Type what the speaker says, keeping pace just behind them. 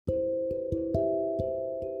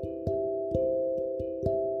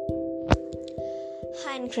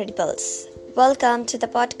Incredibles. Welcome to the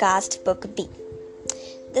podcast Book B.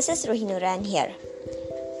 This is Ruhinuran here.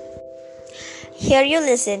 Here you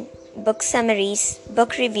listen book summaries,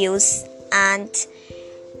 book reviews, and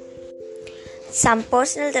some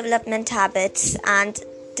personal development habits and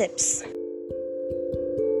tips.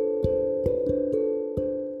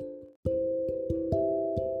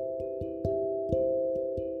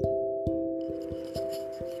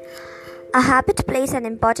 A habit plays an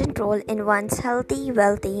important role in one's healthy,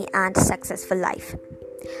 wealthy, and successful life.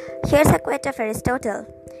 Here's a quote of Aristotle: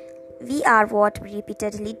 "We are what we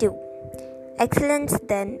repeatedly do." Excellence,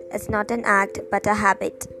 then, is not an act but a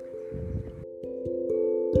habit.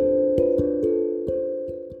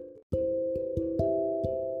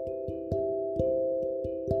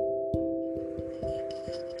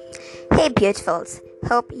 Hey, beautifuls.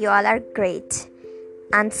 Hope you all are great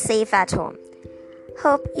and safe at home.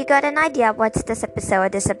 Hope you got an idea what this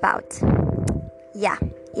episode is about. Yeah,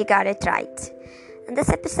 you got it right. In this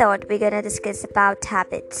episode, we're going to discuss about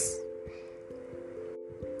habits.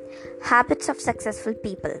 Habits of successful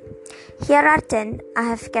people. Here are 10. I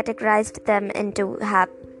have categorized them into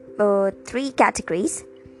 3 categories.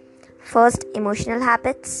 First, emotional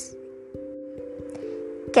habits,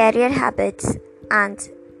 career habits, and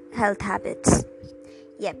health habits.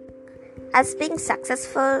 Yep. As being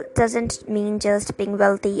successful doesn't mean just being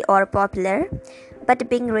wealthy or popular, but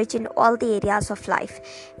being rich in all the areas of life,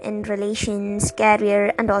 in relations,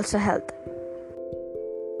 career, and also health.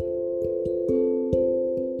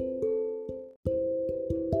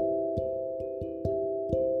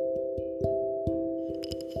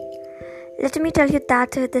 Let me tell you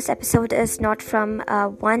that this episode is not from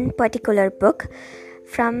one particular book,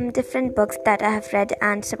 from different books that I have read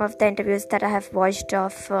and some of the interviews that I have watched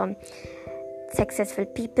of successful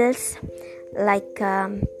peoples like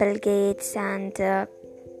Bill Gates and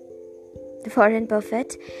Warren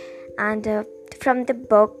Buffett, and from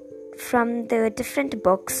the different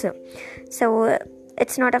books. So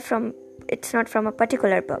it's not from a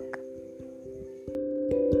particular book.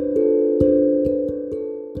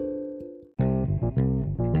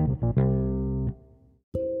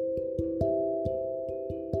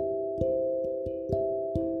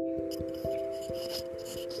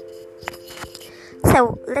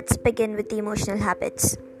 So let's begin with the emotional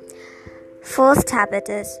habits. First habit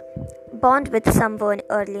is bond with someone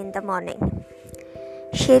early in the morning.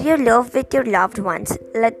 Share your love with your loved ones.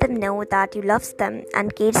 Let them know that you love them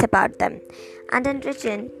and cares about them. And in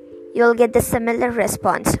return, you'll get the similar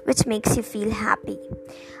response, which makes you feel happy.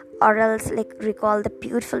 Or else, recall the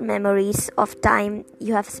beautiful memories of time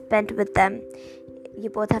you have spent with them. You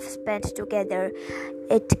both have spent together.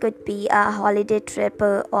 It could be a holiday trip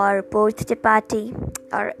or birthday party,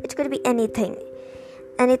 or it could be anything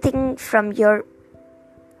from your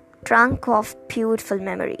trunk of beautiful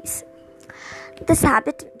memories. This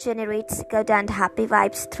habit generates good and happy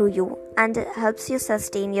vibes through you and helps you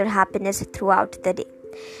sustain your happiness throughout the day.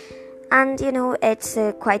 And it's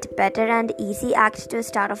quite better and easy act to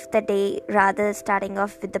start off the day rather starting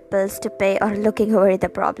off with the bills to pay or looking over the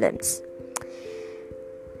problems.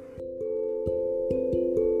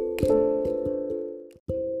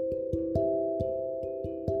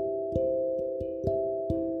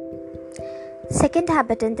 Second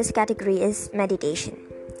habit in this category is meditation.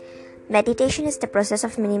 Meditation is the process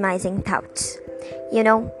of minimizing thoughts.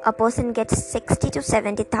 A person gets 60 to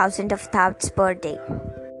 70,000 of thoughts per day.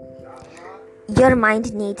 Your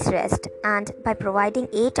mind needs rest, and by providing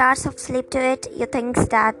 8 hours of sleep to it, you think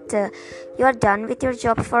that you are done with your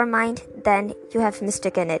job for mind, then you have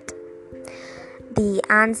mistaken it. The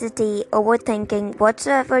anxiety, overthinking,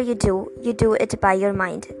 whatsoever you do it by your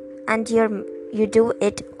mind, and you do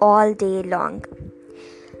it all day long.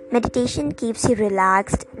 Meditation keeps you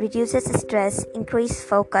relaxed, reduces stress, increases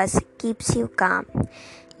focus, keeps you calm.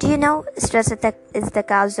 Do you know stress is the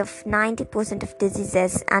cause of 90% of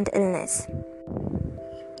diseases and illness?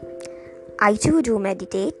 I too do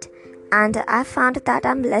meditate, and I found that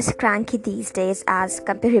I'm less cranky these days as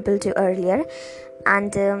comparable to earlier,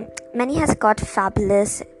 and many has got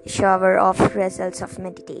fabulous shower of results of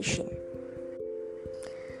meditation.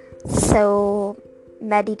 So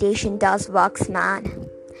meditation does works, man.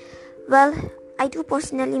 Well, I do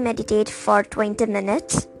personally meditate for 20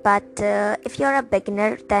 minutes, but if you're a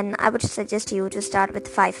beginner, then I would suggest you to start with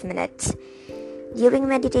 5 minutes. During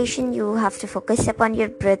meditation, you have to focus upon your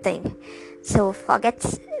breathing. So forget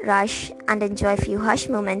rush and enjoy a few hush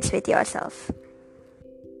moments with yourself.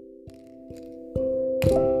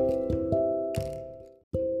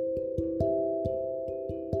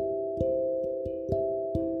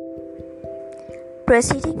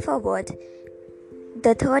 Proceeding forward,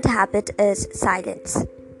 The third habit is silence.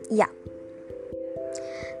 Yeah,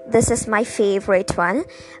 this is my favorite one.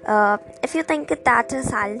 If you think that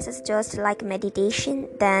silence is just like meditation,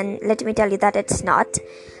 then let me tell you that it's not.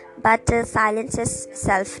 But silence is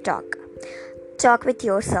self-talk. Talk with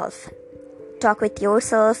yourself. Talk with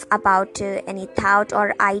yourself about any thought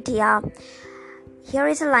or idea. Here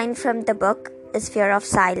is a line from the book, Sphere of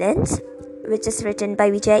Silence, which is written by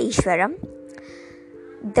Vijay Ishwaram.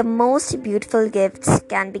 The most beautiful gifts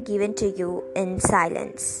can be given to you in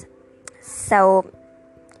silence. So,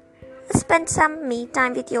 spend some me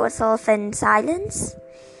time with yourself in silence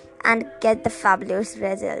and get the fabulous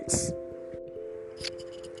results.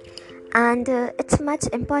 And it's much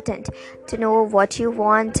important to know what you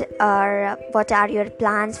want or what are your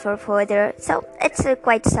plans for further. So it's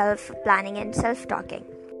quite self-planning and self-talking.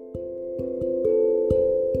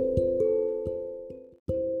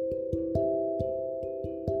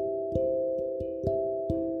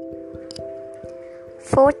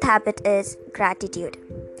 Fourth habit is gratitude.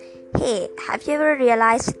 Hey, have you ever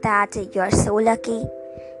realized that you're so lucky?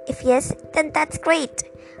 If yes, then that's great.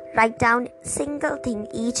 Write down single thing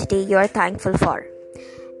each day you're thankful for.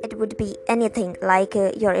 It would be anything like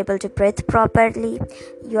you're able to breathe properly,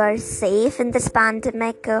 you're safe in this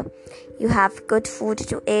pandemic, you have good food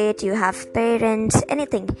to eat, you have parents,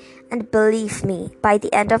 anything. And believe me, by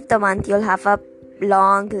the end of the month, you'll have a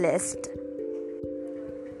long list.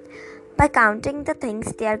 By counting the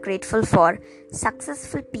things they are grateful for,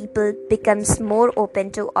 successful people becomes more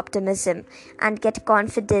open to optimism and get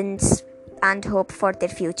confidence and hope for their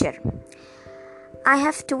future. I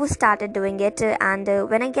have too started doing it, and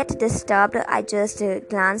when I get disturbed, I just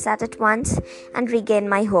glance at it once and regain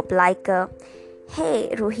my hope like, hey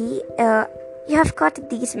Ruhi, you have got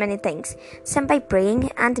these many things, some by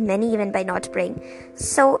praying and many even by not praying.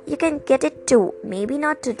 So you can get it too, maybe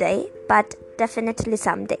not today, but definitely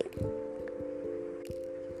someday.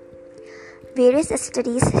 Various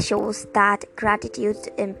studies shows that gratitude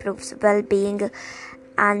improves well-being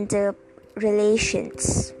and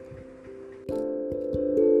relations.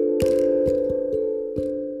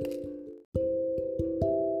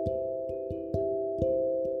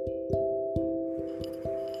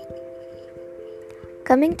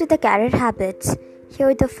 Coming to the career habits,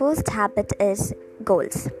 here the first habit is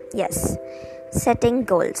goals. Yes, setting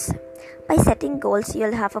goals. By setting goals,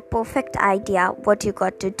 you'll have a perfect idea what you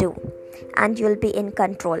got to do and you'll be in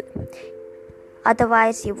control.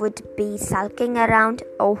 Otherwise, you would be sulking around.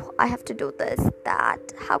 Oh, I have to do this,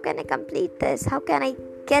 that. How can I complete this? How can I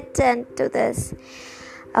get into this?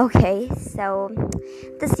 Okay, so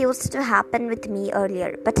this used to happen with me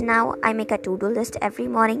earlier, but now I make a to-do list every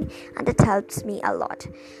morning and it helps me a lot.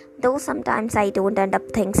 Though sometimes I don't end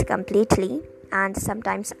up things completely and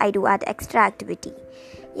sometimes I do add extra activity.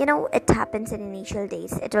 You know, it happens in initial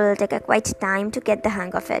days. It will take a quite time to get the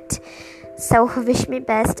hang of it. So wish me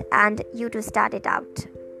best and you to start it out.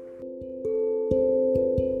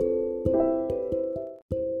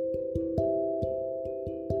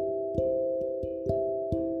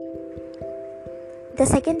 The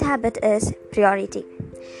second habit is priority.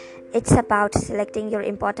 It's about selecting your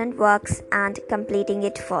important works and completing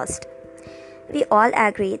it first. We all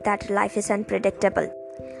agree that life is unpredictable.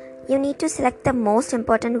 You need to select the most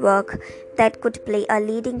important work that could play a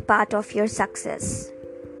leading part of your success.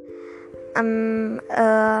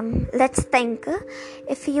 Let's think,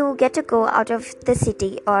 if you get to go out of the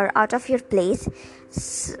city or out of your place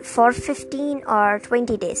for 15 or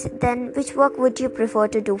 20 days, then which work would you prefer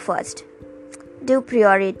to do first? Do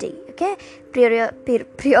priority, okay?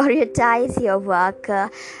 Prioritize your work.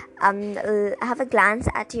 Have a glance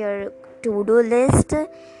at your to-do list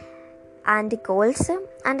and goals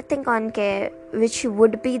and think on which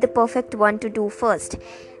would be the perfect one to do first.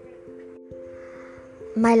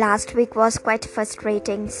 My last week was quite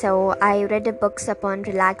frustrating, so I read books upon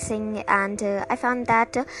relaxing and I found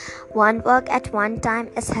that one work at one time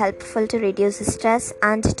is helpful to reduce stress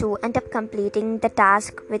and to end up completing the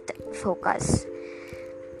task with focus.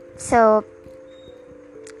 So,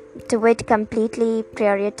 do it completely,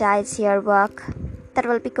 prioritize your work. That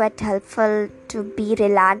will be quite helpful to be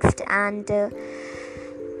relaxed and to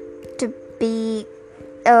be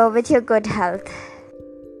with your good health.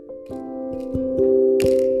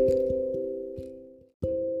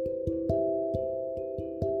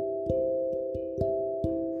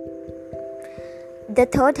 The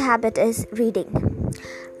third habit is reading.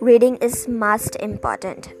 Reading is most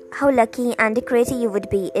important. How lucky and crazy you would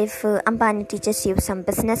be if Ambani teaches you some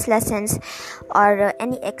business lessons or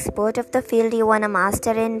any expert of the field you want to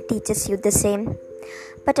master in teaches you the same.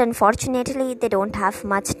 But unfortunately, they don't have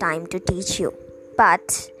much time to teach you.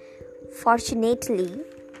 But Fortunately,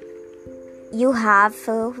 we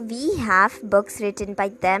have books written by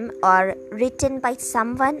them or written by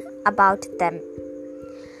someone about them.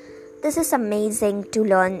 This is amazing to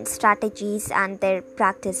learn strategies and their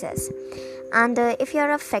practices. And if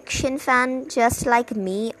you're a fiction fan just like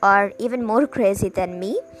me or even more crazy than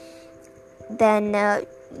me, then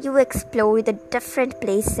you explore the different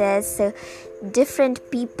places,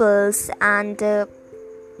 different peoples, and the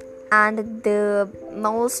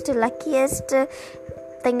most luckiest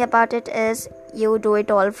thing about it is you do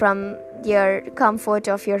it all from your comfort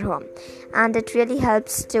of your home, and it really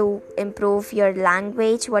helps to improve your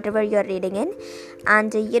language, whatever you're reading in.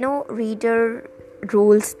 And reader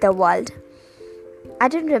rules the world. I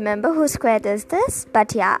don't remember whose quote is this,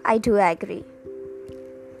 but yeah, I do agree.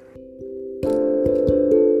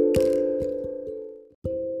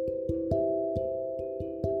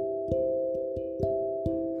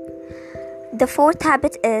 The fourth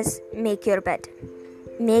habit is make your bed.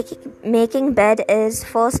 Making bed is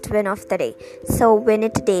first win of the day, so win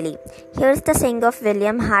it daily. Here's the saying of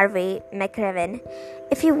William Harvey McRaven: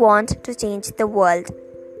 if you want to change the world,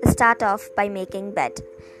 start off by making bed.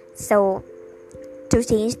 So to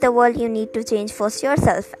change the world, you need to change first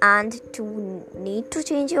yourself, and to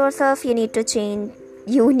change yourself, you need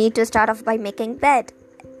to start off by making bed.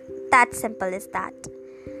 That simple is that.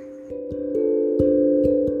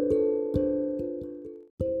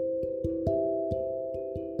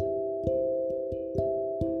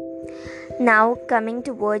 Now coming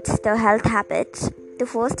towards the health habits, the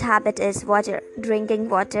first habit is water, drinking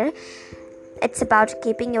water. It's about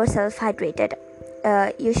keeping yourself hydrated.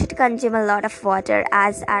 You should consume a lot of water,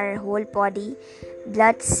 as our whole body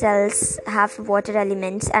blood cells have water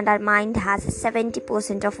elements and our mind has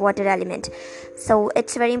 70% of water element. So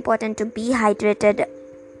it's very important to be hydrated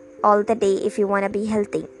all the day if you want to be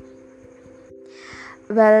healthy.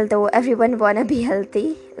 Well, though everyone want to be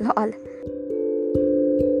healthy, lol.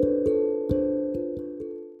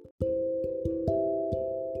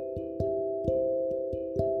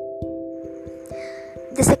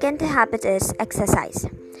 The second habit is exercise,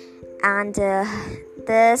 and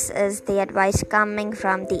this is the advice coming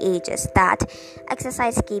from the ages that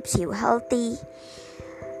exercise keeps you healthy.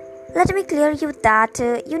 Let me clear you that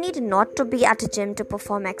you need not to be at a gym to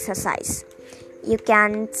perform exercise. You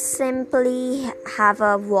can simply have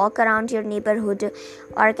a walk around your neighborhood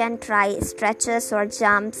or can try stretches or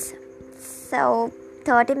jumps. So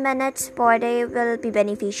 30 minutes per day will be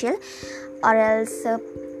beneficial, or else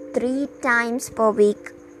 3 times per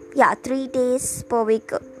week, 3 days per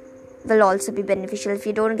week will also be beneficial if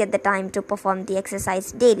you don't get the time to perform the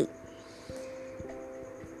exercise daily.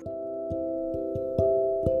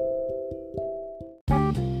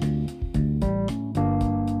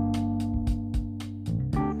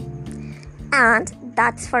 And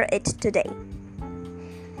that's for it today.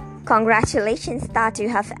 Congratulations that you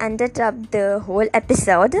have ended up the whole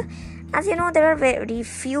episode. As you know, there are very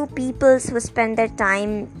few people who spend their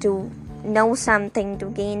time to know something, to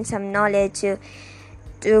gain some knowledge,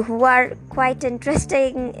 who are quite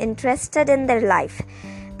interested in their life.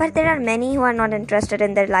 But there are many who are not interested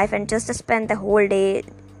in their life and just spend the whole day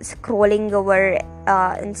scrolling over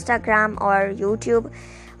Instagram or YouTube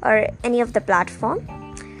or any of the platform.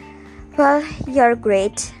 Well, you're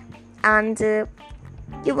great, and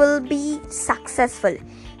you will be successful.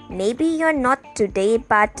 Maybe you're not today,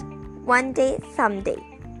 but one day, someday.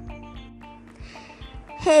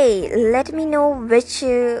 Hey, let me know which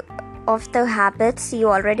of the habits you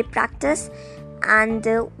already practice and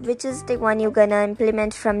which is the one you're gonna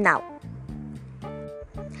implement from now.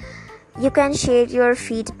 You can share your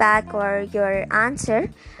feedback or your answer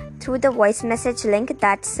through the voice message link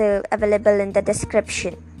that's available in the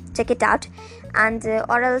description. Check it out, and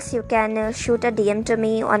or else you can shoot a DM to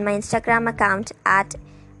me on my Instagram account at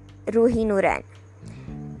Ruhi Nuran.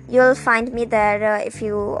 You'll find me there if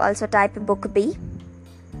you also type book B.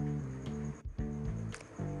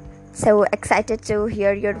 So excited to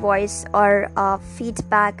hear your voice or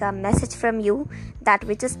feedback, a message from you, that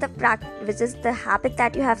which is the habit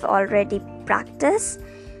that you have already practiced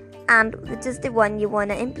and which is the one you want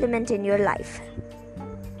to implement in your life.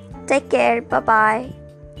 Take care. Bye bye.